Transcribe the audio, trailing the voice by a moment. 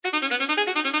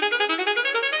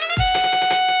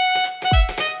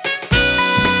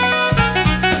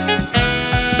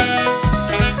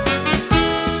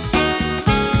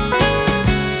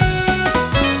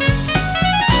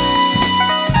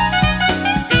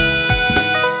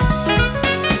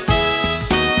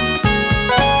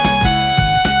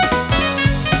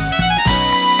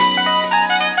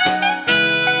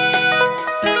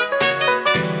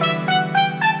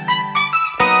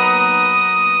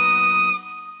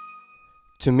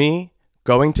To me,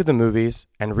 going to the movies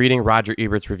and reading Roger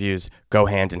Ebert's reviews go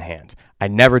hand in hand. I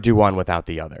never do one without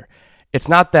the other. It's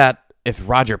not that if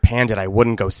Roger panned it, I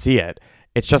wouldn't go see it.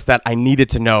 It's just that I needed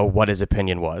to know what his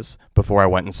opinion was before I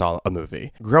went and saw a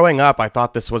movie. Growing up, I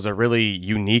thought this was a really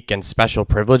unique and special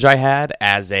privilege I had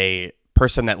as a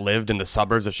person that lived in the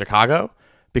suburbs of Chicago,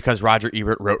 because Roger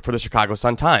Ebert wrote for the Chicago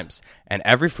Sun-Times. And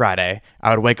every Friday, I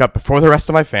would wake up before the rest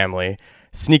of my family,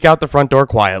 sneak out the front door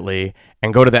quietly,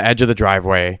 and go to the edge of the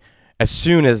driveway as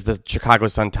soon as the Chicago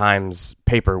Sun-Times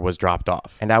paper was dropped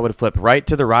off. And I would flip right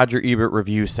to the Roger Ebert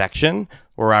review section,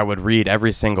 where I would read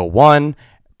every single one,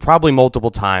 probably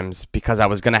multiple times, because I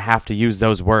was going to have to use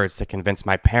those words to convince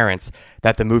my parents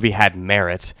that the movie had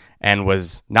merit and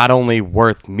was not only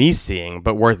worth me seeing,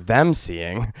 but worth them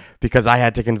seeing, because I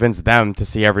had to convince them to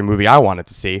see every movie I wanted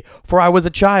to see, for I was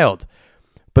a child.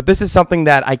 But this is something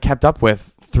that I kept up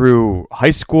with through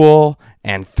high school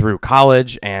and through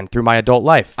college and through my adult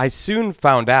life. I soon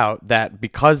found out that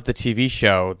because the TV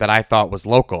show that I thought was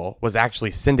local was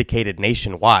actually syndicated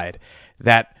nationwide,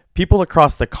 that people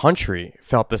across the country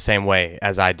felt the same way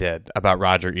as I did about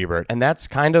Roger Ebert. And that's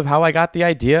kind of how I got the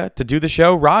idea to do the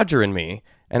show Roger and Me,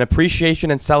 an appreciation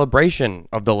and celebration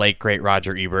of the late, great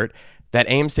Roger Ebert that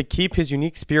aims to keep his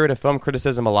unique spirit of film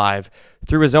criticism alive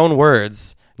through his own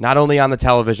words, not only on the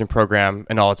television program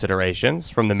in all its iterations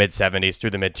from the mid-'70s through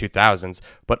the mid-2000s,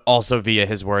 but also via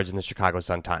his words in the Chicago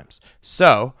Sun-Times.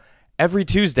 So, every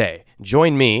Tuesday,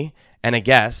 join me and a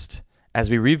guest as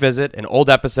we revisit an old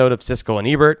episode of Siskel and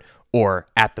Ebert, or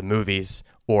At the Movies,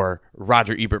 or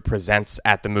Roger Ebert Presents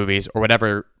At the Movies, or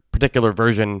whatever particular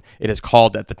version it is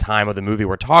called at the time of the movie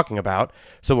we're talking about.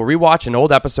 So we'll rewatch an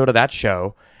old episode of that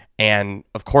show, and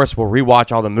of course we'll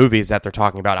rewatch all the movies that they're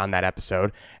talking about on that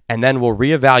episode, and then we'll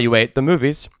reevaluate the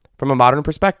movies from a modern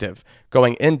perspective,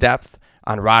 going in depth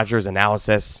on Roger's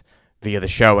analysis via the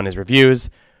show and his reviews,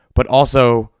 but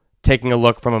also taking a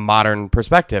look from a modern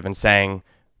perspective and saying,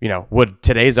 you know, would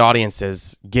today's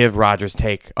audiences give Roger's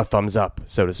take a thumbs up,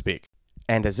 so to speak?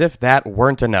 And as if that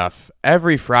weren't enough,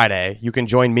 every Friday you can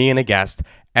join me and a guest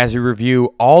as we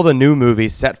review all the new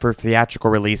movies set for theatrical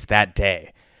release that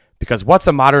day. Because what's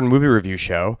a modern movie review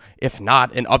show, if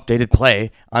not an updated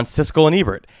play on Siskel and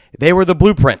Ebert? They were the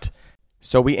blueprint.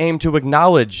 So we aim to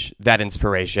acknowledge that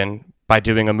inspiration by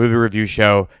doing a movie review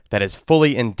show that is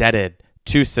fully indebted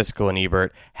to Siskel and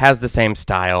Ebert, has the same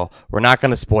style. We're not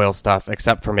going to spoil stuff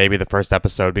except for maybe the first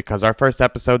episode, because our first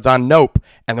episode's on Nope,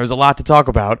 and there's a lot to talk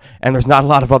about, and there's not a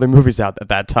lot of other movies out at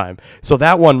that time. So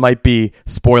that one might be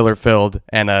spoiler-filled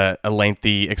and a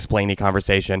lengthy, explainy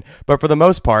conversation. But for the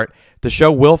most part, the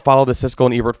show will follow the Siskel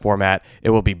and Ebert format.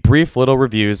 It will be brief little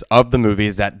reviews of the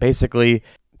movies that basically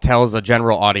tells a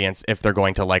general audience if they're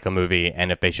going to like a movie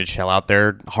and if they should shell out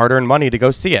their hard-earned money to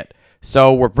go see it.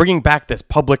 So we're bringing back this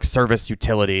public service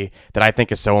utility that I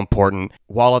think is so important,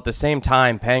 while at the same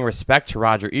time paying respect to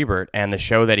Roger Ebert and the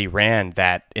show that he ran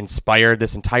that inspired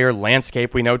this entire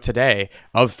landscape we know today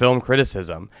of film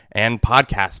criticism and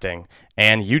podcasting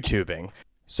and YouTubing.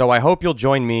 So I hope you'll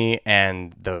join me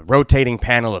and the rotating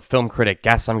panel of film critic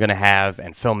guests I'm going to have,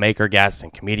 and filmmaker guests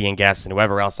and comedian guests and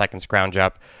whoever else I can scrounge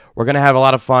up. We're going to have a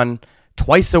lot of fun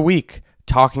twice a week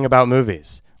talking about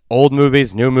movies, old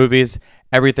movies, new movies,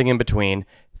 everything in between.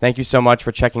 Thank you so much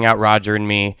for checking out Roger and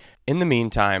Me. In the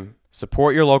meantime,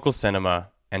 support your local cinema,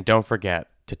 and don't forget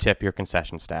to tip your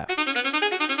concession staff.